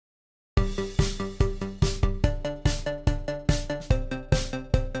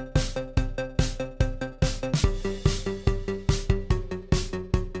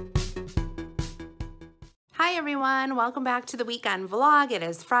everyone, welcome back to the weekend vlog. It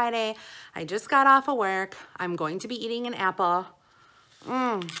is Friday. I just got off of work. I'm going to be eating an apple.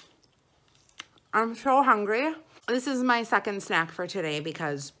 I'm so hungry. This is my second snack for today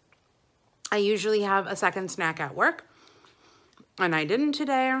because I usually have a second snack at work and I didn't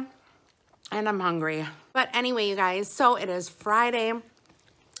today and I'm hungry. But anyway, you guys, so it is Friday.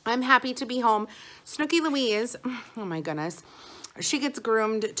 I'm happy to be home. Snookie Louise, oh my goodness. She gets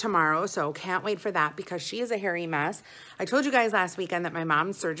groomed tomorrow, so can't wait for that because she is a hairy mess. I told you guys last weekend that my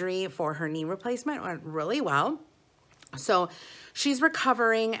mom's surgery for her knee replacement went really well. So she's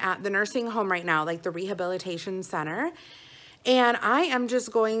recovering at the nursing home right now, like the rehabilitation center. And I am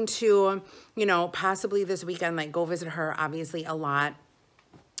just going to, you know, possibly this weekend, like go visit her, obviously a lot.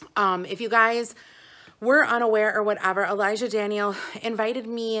 If you guys were unaware or whatever, Elijah Daniel invited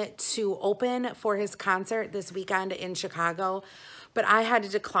me to open for his concert this weekend in Chicago, but I had to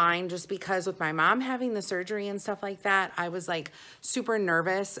decline just because with my mom having the surgery and stuff like that, I was like super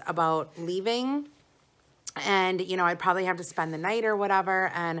nervous about leaving and, you know, I'd probably have to spend the night or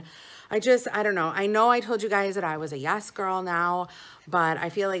whatever. And I don't know. I know I told you guys that I was a yes girl now, but I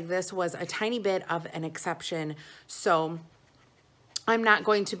feel like this was a tiny bit of an exception. So I'm not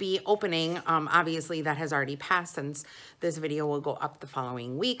going to be opening, obviously that has already passed since this video will go up the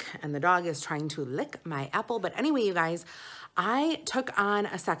following week and the dog is trying to lick my apple. But anyway, you guys, I took on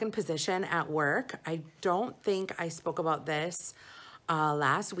a second position at work. I don't think I spoke about this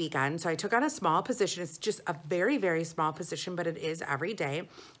last weekend. So I took on a small position. It's just a very, very small position, but it is every day.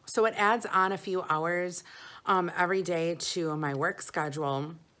 So it adds on a few hours every day to my work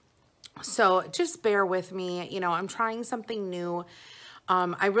schedule. So just bear with me. You know, I'm trying something new.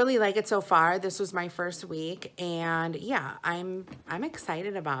 I really like it so far. This was my first week and yeah, I'm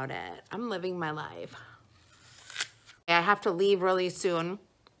excited about it. I'm living my life. I have to leave really soon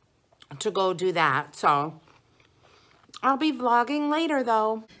to go do that. So I'll be vlogging later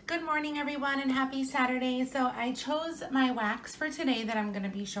though. Good morning everyone and happy Saturday. So I chose my wax for today that I'm going to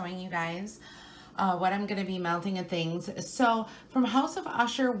be showing you guys what I'm going to be melting and things. So from House of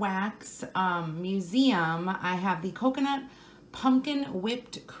Usher Wax Museum, I have the coconut pumpkin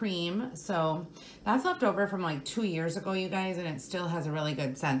whipped cream. So that's left over from like 2 years ago, you guys, and it still has a really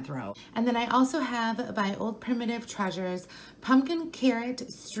good scent throw. And then I also have by Old Primitive Treasures pumpkin carrot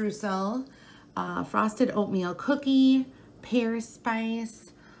streusel, frosted oatmeal cookie, pear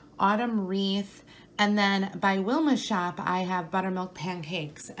spice, autumn wreath, and then by Wilma's shop, I have buttermilk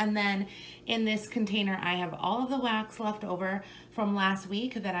pancakes. And then in this container, I have all of the wax left over from last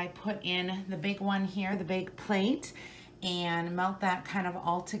week that I put in the big one here, the big plate, and melt that kind of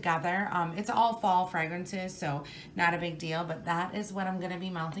all together. It's all fall fragrances, so not a big deal, but that is what I'm gonna be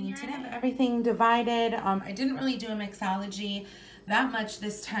melting today. I have everything divided. I didn't really do a mixology that much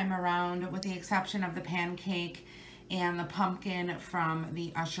this time around, with the exception of the pancake and the pumpkin from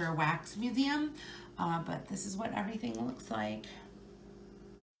the Usher Wax Museum. But this is what everything looks like.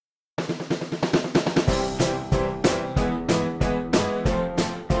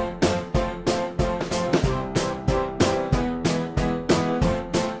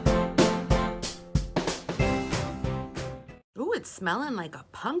 Ooh, it's smelling like a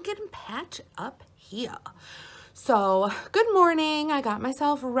pumpkin patch up here. So good morning. I got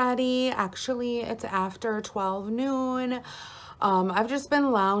myself ready. Actually, it's after 12 noon. I've just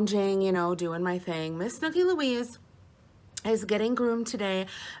been lounging, you know, doing my thing. Miss Snookie Louise is getting groomed today.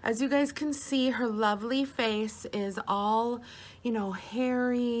 As you guys can see, her lovely face is all, you know,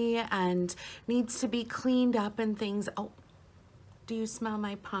 hairy and needs to be cleaned up and things. Oh, do you smell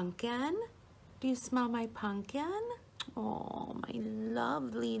my pumpkin? Do you smell my pumpkin? Oh, my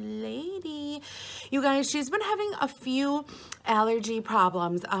lovely lady. You guys, she's been having a few allergy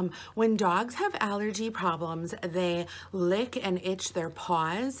problems. When dogs have allergy problems, they lick and itch their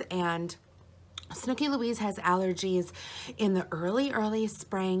paws, and Snookie Louise has allergies in the early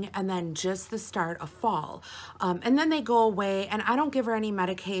spring and then just the start of fall. And then they go away, and I don't give her any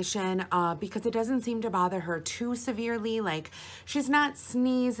medication because it doesn't seem to bother her too severely. Like, she's not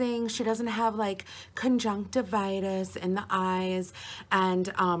sneezing. She doesn't have like conjunctivitis in the eyes, and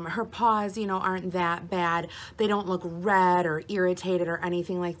her paws, you know, aren't that bad. They don't look red or irritated or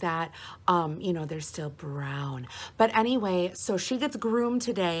anything like that. You know, they're still brown. But anyway, so she gets groomed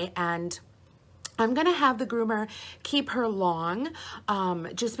today, and I'm gonna have the groomer keep her long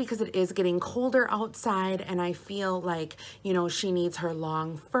just because it is getting colder outside and I feel like, you know, she needs her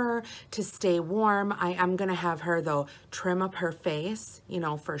long fur to stay warm. I am gonna have her though trim up her face, you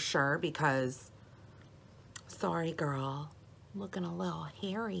know, for sure, because sorry girl, looking a little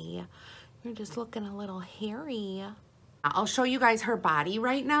hairy. You're just looking a little hairy. I'll show you guys her body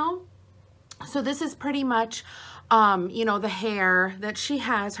right now. So this is pretty much, you know, the hair that she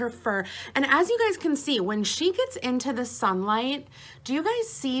has, her fur. And as you guys can see, when she gets into the sunlight, do you guys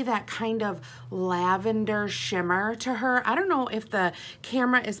see that kind of lavender shimmer to her? I don't know if the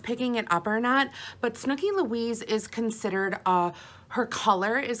camera is picking it up or not, but Snookie Louise is considered, her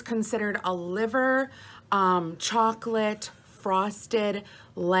color is considered a liver, chocolate, frosted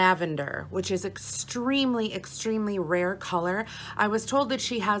lavender, which is extremely, extremely rare color. I was told that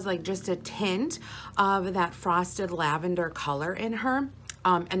she has like just a tint of that frosted lavender color in her.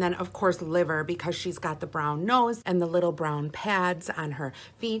 And then of course liver, because she's got the brown nose and the little brown pads on her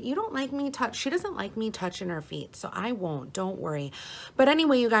feet. You don't like me touch, she doesn't like me touching her feet, so I won't, don't worry. But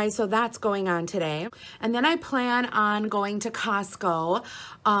anyway, you guys, so that's going on today. And then I plan on going to Costco.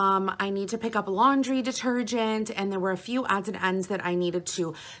 I need to pick up laundry detergent, and there were a few odds and ends that I needed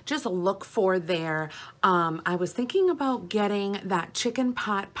to just look for there. I was thinking about getting that chicken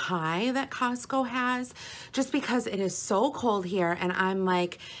pot pie that Costco has, just because it is so cold here, and I'm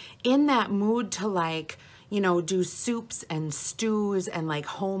like in that mood to like, you know, do soups and stews and like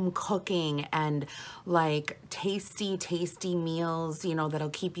home cooking and like tasty, tasty meals, you know, that'll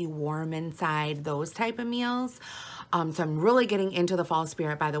keep you warm inside, those type of meals. So I'm really getting into the fall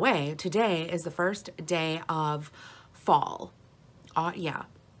spirit. By the way, today is the first day of fall. Yeah,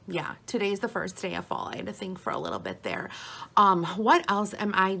 today's the first day of fall. I had to think for a little bit there. What else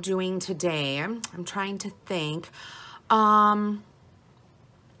am I doing today? I'm trying to think.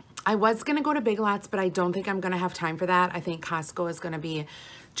 I was going to go to Big Lots, but I don't think I'm going to have time for that. I think Costco is going to be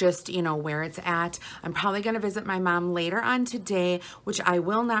just, you know, where it's at. I'm probably going to visit my mom later on today, which I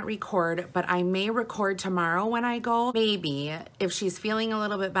will not record, but I may record tomorrow when I go. Maybe if she's feeling a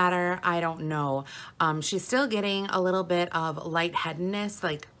little bit better, I don't know. She's still getting a little bit of lightheadedness,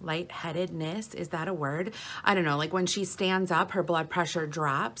 like lightheadedness, is that a word? I don't know, like when she stands up, her blood pressure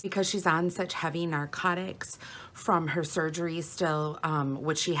drops because she's on such heavy narcotics from her surgery still,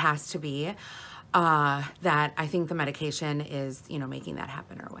 which she has to be. That I think the medication is, you know, making that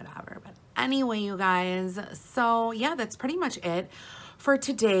happen or whatever. But anyway, you guys, so yeah, that's pretty much it for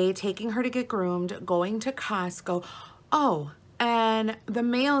today. Taking her to get groomed, going to Costco. Oh, and the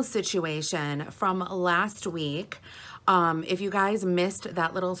mail situation from last week. If you guys missed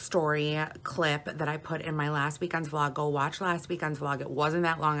that little story clip that I put in my last weekend's vlog, go watch last weekend's vlog. It wasn't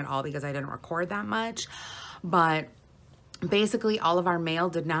that long at all because I didn't record that much, but basically all of our mail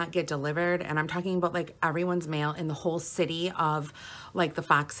did not get delivered, and I'm talking about like everyone's mail in the whole city of like the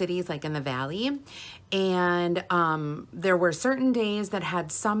Fox cities, like in the valley. And there were certain days that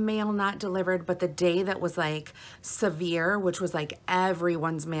had some mail not delivered, but the day that was like severe, which was like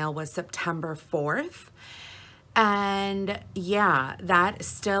everyone's mail, was September 4th. And yeah, that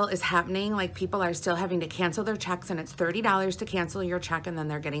still is happening. Like people are still having to cancel their checks, and it's $30 to cancel your check, and then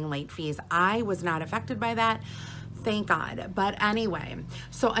they're getting late fees. I was not affected by that, thank God. But anyway,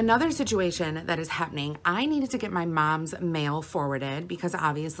 so another situation that is happening, I needed to get my mom's mail forwarded because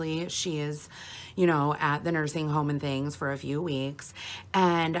obviously she is, you know, at the nursing home and things for a few weeks.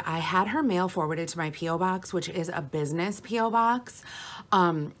 And I had her mail forwarded to my P.O. box, which is a business P.O. box,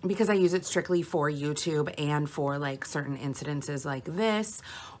 because I use it strictly for YouTube and for like certain incidences like this,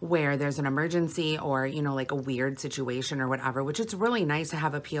 where there's an emergency or, you know, like a weird situation or whatever, which it's really nice to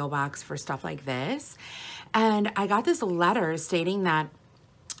have a P.O. box for stuff like this. And I got this letter stating that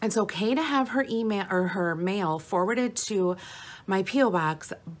it's okay to have her email or her mail forwarded to my P.O.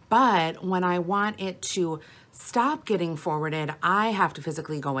 box, but when I want it to stop getting forwarded, I have to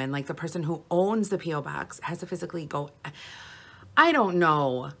physically go in. Like the person who owns the P.O. box has to physically go. I don't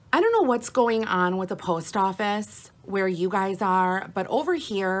know. I don't know what's going on with the post office where you guys are, but over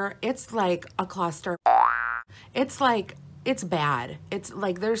here, it's like a cluster. It's like, it's bad. It's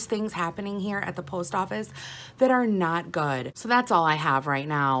like there's things happening here at the post office that are not good. So that's all I have right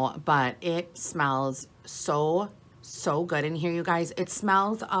now, but it smells so good in here, you guys. It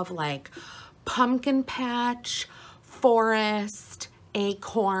smells of like pumpkin patch, forest,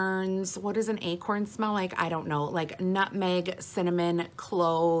 acorns. What does an acorn smell like? I don't know. Like nutmeg, cinnamon,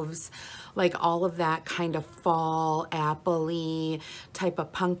 cloves, like all of that kind of fall apple-y type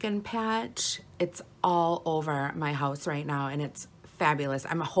of pumpkin patch. It's all over my house right now, and it's fabulous.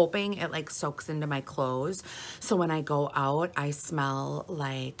 I'm hoping it like soaks into my clothes, so when I go out, I smell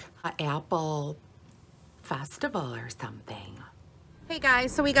like an apple festival or something. Hey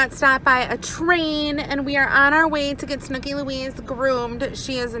guys, so we got stopped by a train and we are on our way to get Snookie Louise groomed.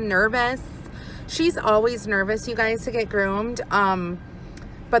 She is nervous. She's always nervous, you guys, to get groomed.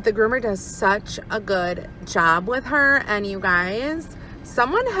 But the groomer does such a good job with her. And you guys,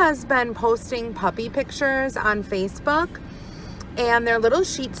 someone has been posting puppy pictures on Facebook and they're little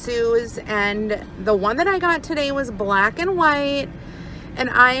Shih Tzus, and the one that I got today was black and white, and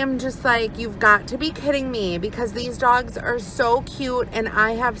I am just like, you've got to be kidding me, because these dogs are so cute, and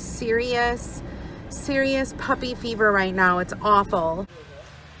I have serious puppy fever right now. It's awful.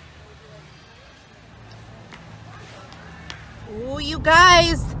 Oh, you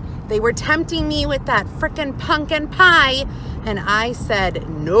guys, they were tempting me with that frickin' pumpkin pie, and I said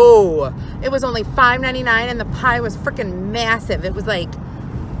no. It was only $5.99, and the pie was frickin' massive. It was like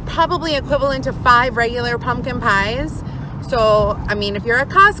probably equivalent to 5 regular pumpkin pies. So, I mean, if you're at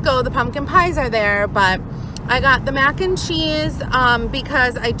Costco, the pumpkin pies are there, but I got the mac and cheese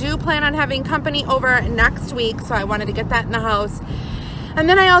because I do plan on having company over next week, so I wanted to get that in the house. And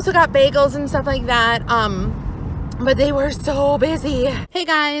then I also got bagels and stuff like that. But they were so busy. Hey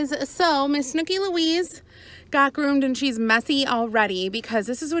guys, so Miss Snookie Louise got groomed, and she's messy already, because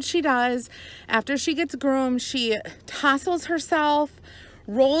this is what she does. After she gets groomed, she tousles herself,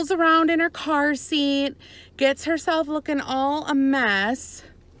 rolls around in her car seat, gets herself looking all a mess,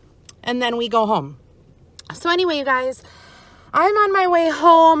 and then we go home. So anyway, you guys, I'm on my way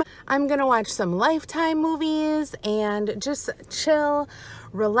home. I'm gonna watch some Lifetime movies and just chill,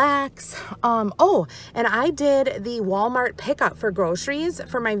 relax. Oh, and I did the Walmart pickup for groceries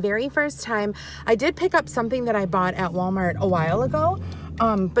for my very first time. I did pick up something that I bought at Walmart a while ago,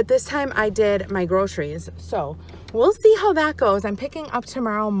 but this time I did my groceries. So we'll see how that goes. I'm picking up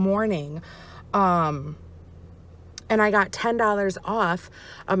tomorrow morning. And I got $10 off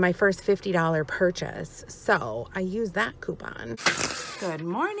of my first $50 purchase. So I used that coupon. Good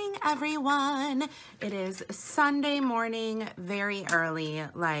morning, everyone. It is Sunday morning, very early,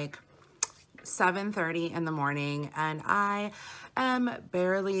 like 7:30 in the morning, and I am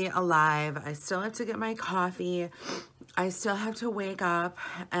barely alive. I still have to get my coffee. I still have to wake up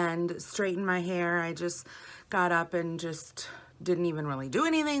and straighten my hair. I just got up and just didn't even really do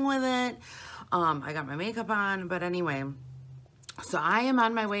anything with it. I got my makeup on, but anyway, so I am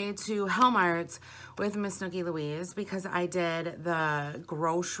on my way to Hellmart's with Miss Snookie Louise because I did the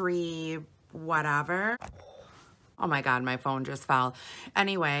grocery whatever. Oh my God, my phone just fell.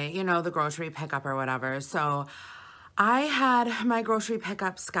 Anyway, you know, the grocery pickup or whatever. So I had my grocery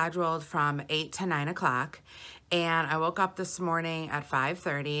pickup scheduled from 8 to 9 o'clock. And I woke up this morning at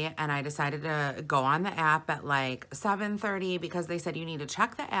 5:30, and I decided to go on the app at like 7:30 because they said you need to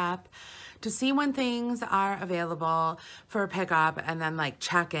check the app to see when things are available for pickup, and then like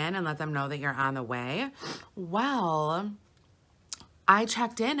check in and let them know that you're on the way. Well, I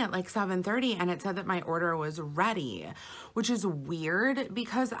checked in at like 7:30 and it said that my order was ready, which is weird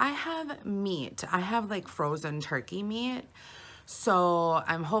because I have meat. I have like frozen turkey meat. So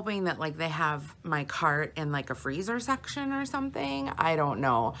I'm hoping that like they have my cart in like a freezer section or something. I don't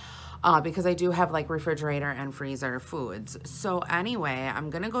know. Because I do have like refrigerator and freezer foods. So anyway, I'm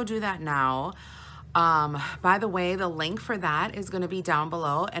gonna go do that now. By the way, the link for that is going to be down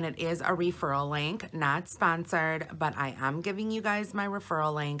below, and it is a referral link, not sponsored, but I am giving you guys my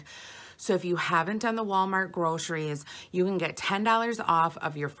referral link. So if you haven't done the Walmart groceries, you can get $10 off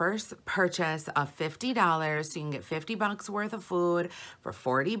of your first purchase of $50. So you can get 50 bucks worth of food for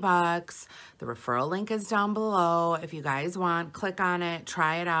 40 bucks. The referral link is down below. If you guys want, click on it,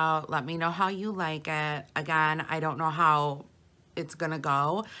 try it out. Let me know how you like it. Again, I don't know how it's gonna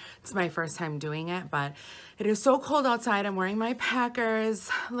go. It's my first time doing it, but it is so cold outside. I'm wearing my Packers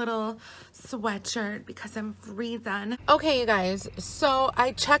little sweatshirt because I'm freezing. Okay, you guys, so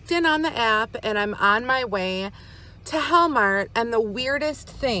I checked in on the app and I'm on my way to Hellmart, and the weirdest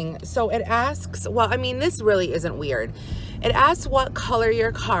thing, so it asks, well, I mean, this really isn't weird. It asks what color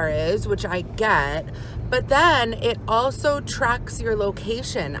your car is, which I get, but then it also tracks your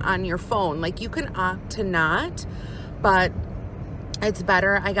location on your phone. Like, you can opt to not, but it's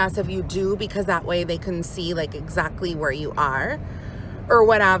better, I guess, if you do, because that way they can see like exactly where you are or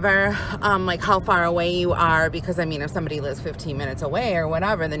whatever, like how far away you are, because I mean, if somebody lives 15 minutes away or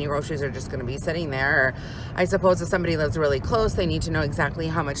whatever, then your groceries are just going to be sitting there. Or I suppose if somebody lives really close, they need to know exactly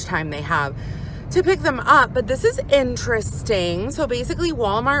how much time they have to pick them up. But this is interesting. So basically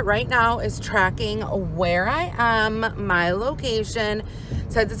Walmart right now is tracking where I am, my location.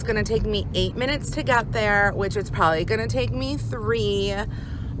 Says it's gonna take me 8 minutes to get there, which it's probably gonna take me 3.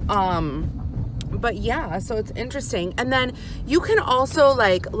 But yeah, so it's interesting. And then you can also,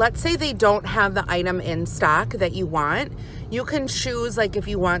 like, let's say they don't have the item in stock that you want. You can choose, like, if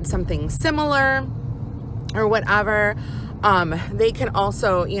you want something similar or whatever. They can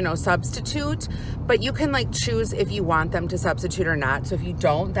also, you know, substitute, but you can like choose if you want them to substitute or not. So if you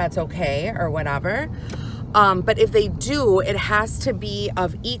don't, that's okay or whatever. But if they do, it has to be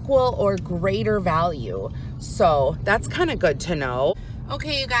of equal or greater value. So that's kind of good to know.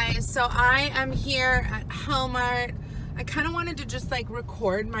 Okay, you guys, so I am here at Walmart. I kind of wanted to just like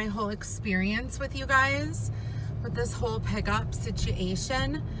record my whole experience with you guys with this whole pickup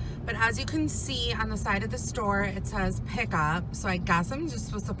situation. But as you can see on the side of the store, it says pickup. So I guess I'm just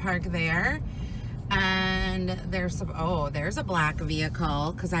supposed to park there. And there's some, oh, there's a black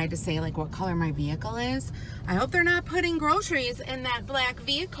vehicle because I had to say like what color my vehicle is. I hope they're not putting groceries in that black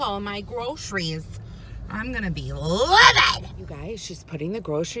vehicle, my groceries. I'm gonna be livid. You guys, she's putting the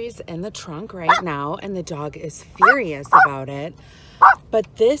groceries in the trunk right now and the dog is furious about it.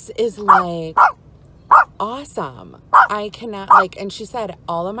 But this is like awesome. I cannot like, and she said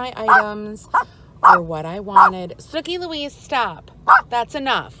all of my items are what I wanted. Snookie Louise, stop. That's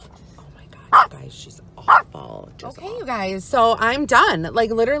enough. Oh my God, you guys, she's awful. Just okay, awful. You guys, so I'm done.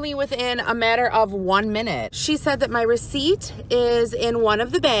 Like literally within a matter of 1 minute. She said that my receipt is in one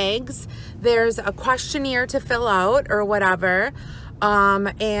of the bags. There's a questionnaire to fill out or whatever.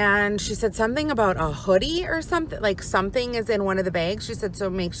 And she said something about a hoodie or something, like something is in one of the bags. She said, so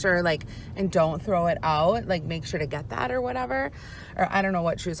make sure like, and don't throw it out, like make sure to get that or whatever. Or I don't know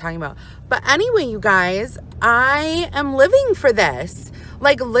what she was talking about. But anyway, you guys, I am living for this.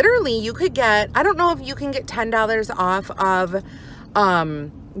 Like literally you could get, I don't know if you can get $10 off of,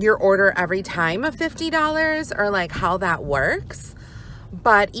 your order every time of $50 or like how that works.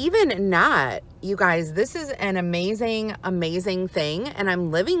 But even not, you guys, this is an amazing, amazing thing and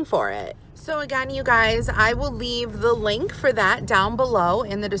I'm living for it. So again, you guys, I will leave the link for that down below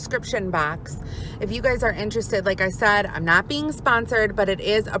in the description box. If you guys are interested, like I said, I'm not being sponsored, but it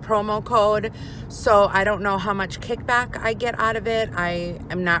is a promo code. So I don't know how much kickback I get out of it. I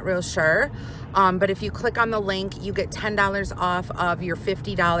am not real sure. But if you click on the link, you get $10 off of your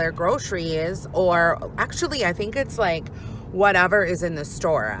 $50 groceries, or actually, I think it's like whatever is in the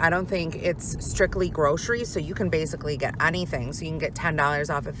store. I don't think it's strictly groceries, so you can basically get anything. So you can get $10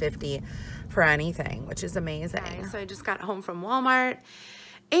 off of $50 for anything, which is amazing. Okay, so I just got home from Walmart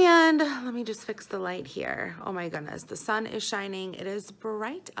and let me just fix the light here. Oh my goodness, the sun is shining. It is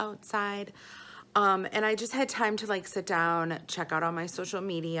bright outside. And I just had time to like sit down, check out all my social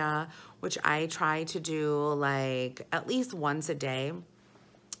media, which I try to do like at least once a day,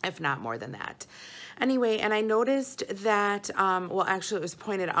 if not more than that. Anyway, and I noticed that, well, actually it was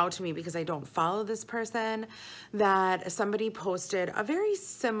pointed out to me because I don't follow this person, that somebody posted a very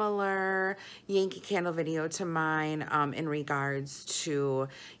similar Yankee candle video to mine in regards to,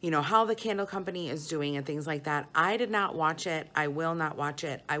 you know, how the candle company is doing and things like that. I did not watch it. I will not watch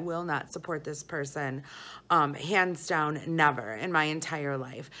it. I will not support this person. Hands down, never in my entire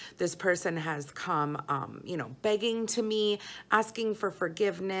life. This person has come, you know, begging to me, asking for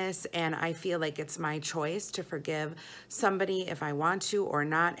forgiveness, and I feel like it's my choice to forgive somebody if I want to or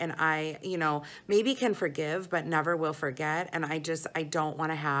not. And I, you know, maybe can forgive, but never will forget. And I don't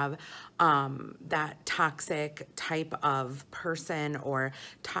want to have that toxic type of person or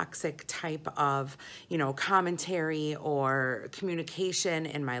toxic type of, you know, commentary or communication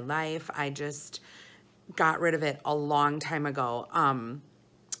in my life. I just got rid of it a long time ago.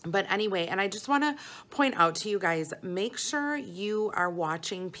 But anyway, and I just want to point out to you guys, make sure you are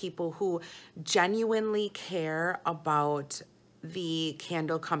watching people who genuinely care about the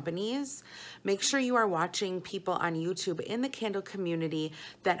candle companies. Make sure you are watching people on YouTube in the candle community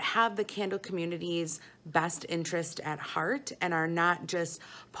that have the candle community's best interest at heart and are not just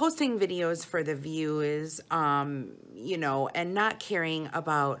posting videos for the views, you know, and not caring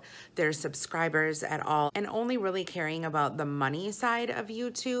about their subscribers at all and only really caring about the money side of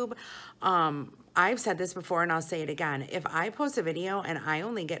YouTube. I've said this before and I'll say it again. If I post a video and I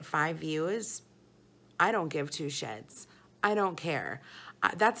only get 5 views, I don't give 2 shits. I don't care.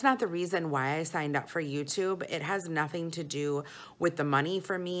 That's not the reason why I signed up for YouTube. It has nothing to do with the money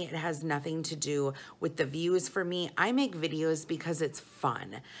for me. It has nothing to do with the views for me. I make videos because it's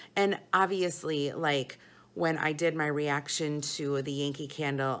fun. And obviously, like, when I did my reaction to the Yankee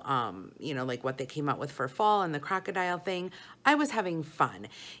candle, you know, like what they came out with for fall and the crocodile thing, I was having fun.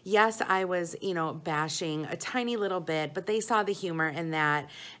 Yes, I was, you know, bashing a tiny little bit, but they saw the humor in that.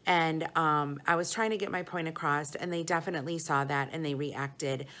 And I was trying to get my point across and they definitely saw that and they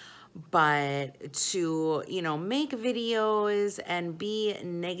reacted. But to, you know, make videos and be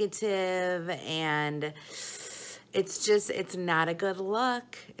negative and it's just, it's not a good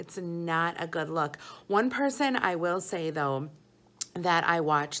look. It's not a good look. One person I will say though, that I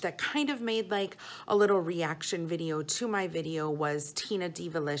watched that kind of made like a little reaction video to my video was Tina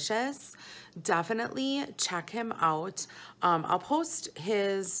Divalicious. Definitely check him out. I'll post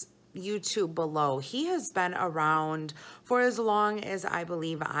his YouTube below. He has been around for as long as I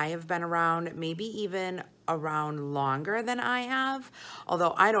believe I have been around, maybe even around longer than I have,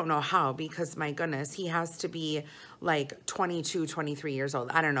 although I don't know how, because my goodness, he has to be like 22, 23 years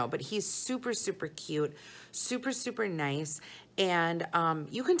old. I don't know, but he's super, super cute, super, super nice. And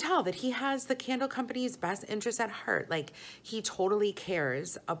you can tell that he has the candle company's best interest at heart. Like, he totally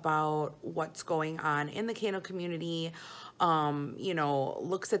cares about what's going on in the candle community. You know,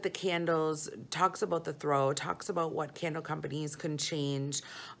 looks at the candles, talks about the throw, talks about what candle companies can change,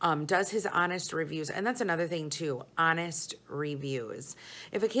 does his honest reviews. And that's another thing too, honest reviews.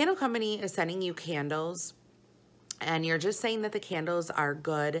 If a candle company is sending you candles and you're just saying that the candles are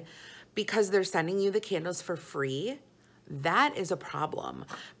good because they're sending you the candles for free, that is a problem,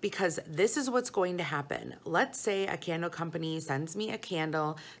 because this is what's going to happen. Let's say a candle company sends me a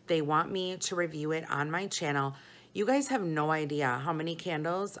candle. They want me to review it on my channel. You guys have no idea how many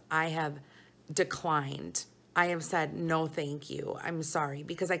candles I have declined. I have said, no, thank you. I'm sorry,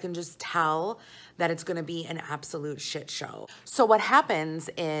 because I can just tell that it's going to be an absolute shit show. So what happens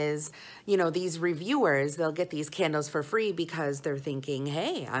is, you know, these reviewers, they'll get these candles for free because they're thinking,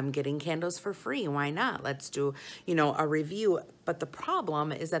 hey, I'm getting candles for free. Why not? Let's do, you know, a review. But the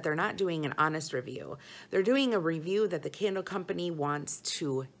problem is that they're not doing an honest review. They're doing a review that the candle company wants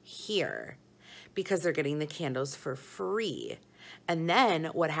to hear because they're getting the candles for free. And then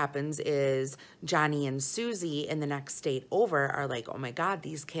what happens is Johnny and Susie in the next state over are like, oh my God,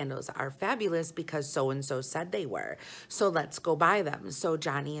 these candles are fabulous because so-and-so said they were. So let's go buy them. So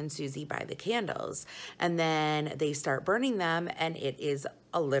Johnny and Susie buy the candles, and then they start burning them, and it is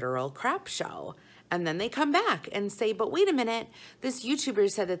a literal crap show. And then they come back and say, but wait a minute, this YouTuber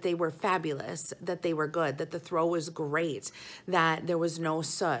said that they were fabulous, that they were good, that the throw was great, that there was no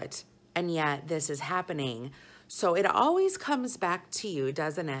soot, and yet this is happening. So it always comes back to you,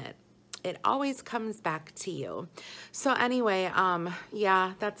 doesn't it? It always comes back to you. So anyway,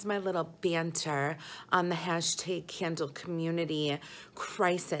 yeah, that's my little banter on the hashtag candle community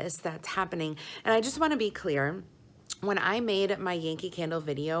crisis that's happening. And I just want to be clear. When I made my Yankee candle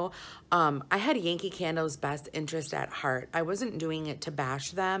video, I had Yankee Candle's best interest at heart. I wasn't doing it to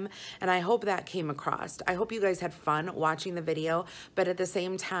bash them, and I hope that came across. I hope you guys had fun watching the video, but at the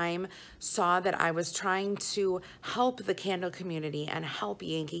same time saw that I was trying to help the candle community and help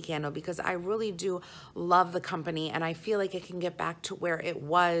Yankee Candle, because I really do love the company, and I feel like it can get back to where it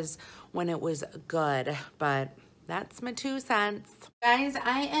was when it was good. But that's my 2 cents. Guys,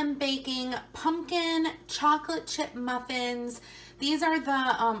 I am baking pumpkin chocolate chip muffins. These are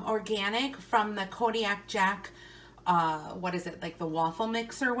the organic from the Kodiak Jack, what is it, like the waffle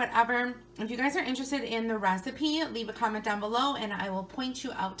mix or whatever. If you guys are interested in the recipe, leave a comment down below and I will point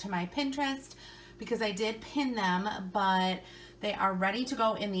you out to my Pinterest, because I did pin them, but they are ready to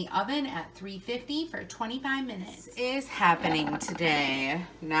go in the oven at 350 for 25 minutes. This is happening today.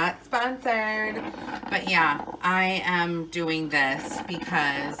 Not sponsored, but yeah, I am doing this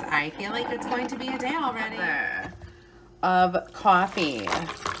because I feel like it's going to be a day already of coffee.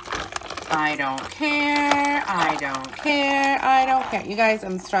 I don't care. I don't care. I don't care. You guys,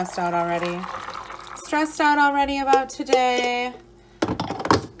 I'm stressed out already. Stressed out already about today.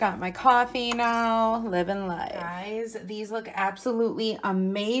 Got my coffee now, living life. Guys, these look absolutely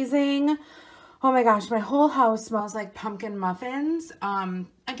amazing. Oh my gosh, my whole house smells like pumpkin muffins.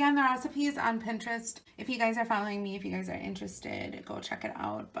 Again, the recipe is on Pinterest. If you guys are following me, if you guys are interested, go check it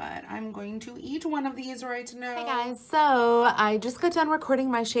out. But I'm going to eat one of these right now. Hey guys, so I just got done recording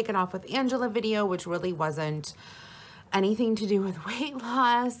my Shake It Off with Angela video, which really wasn't anything to do with weight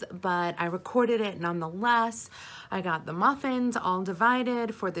loss, but I recorded it nonetheless. I got the muffins all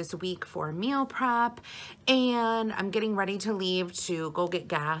divided for this week for meal prep, and I'm getting ready to leave to go get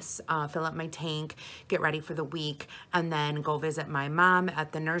gas, fill up my tank, get ready for the week, and then go visit my mom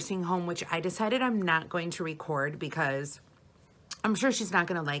at the nursing home, which I decided I'm not going to record because I'm sure she's not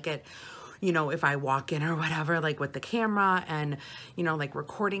gonna like it, you know, if I walk in or whatever, like with the camera and, you know, like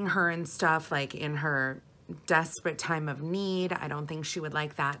recording her and stuff, like in her desperate time of need. I don't think she would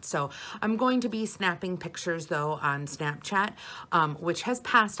like that. So I'm going to be snapping pictures though on Snapchat, which has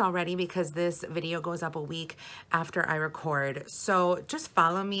passed already because this video goes up a week after I record. So just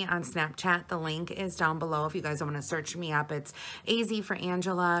follow me on Snapchat. The link is down below if you guys want to search me up. It's AZ for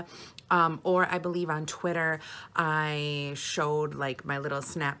Angela. Or I believe on Twitter, I showed like my little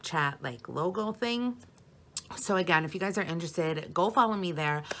Snapchat like logo thing. So again, if you guys are interested, go follow me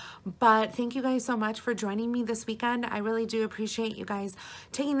there. But thank you guys so much for joining me this weekend. I really do appreciate you guys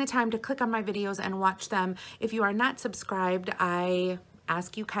taking the time to click on my videos and watch them. If you are not subscribed, I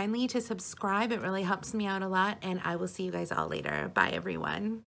ask you kindly to subscribe. It really helps me out a lot, and I will see you guys all later. Bye,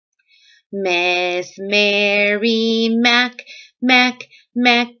 everyone. Miss Mary Mac,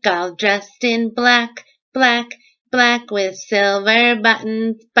 all dressed in black. black, black with silver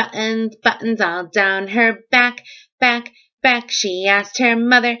buttons, buttons, buttons all down her back, back, back. She asked her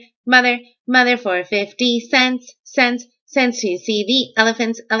mother, mother, mother for 50 cents, cents, cents to see the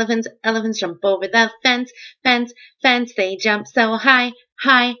elephants, elephants, elephants jump over the fence, fence, fence. They jump so high,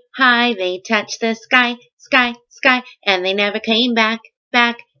 high, high. They touch the sky, sky, sky, and they never came back,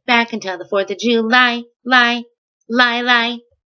 back, back until the 4th of July, lie, lie, lie.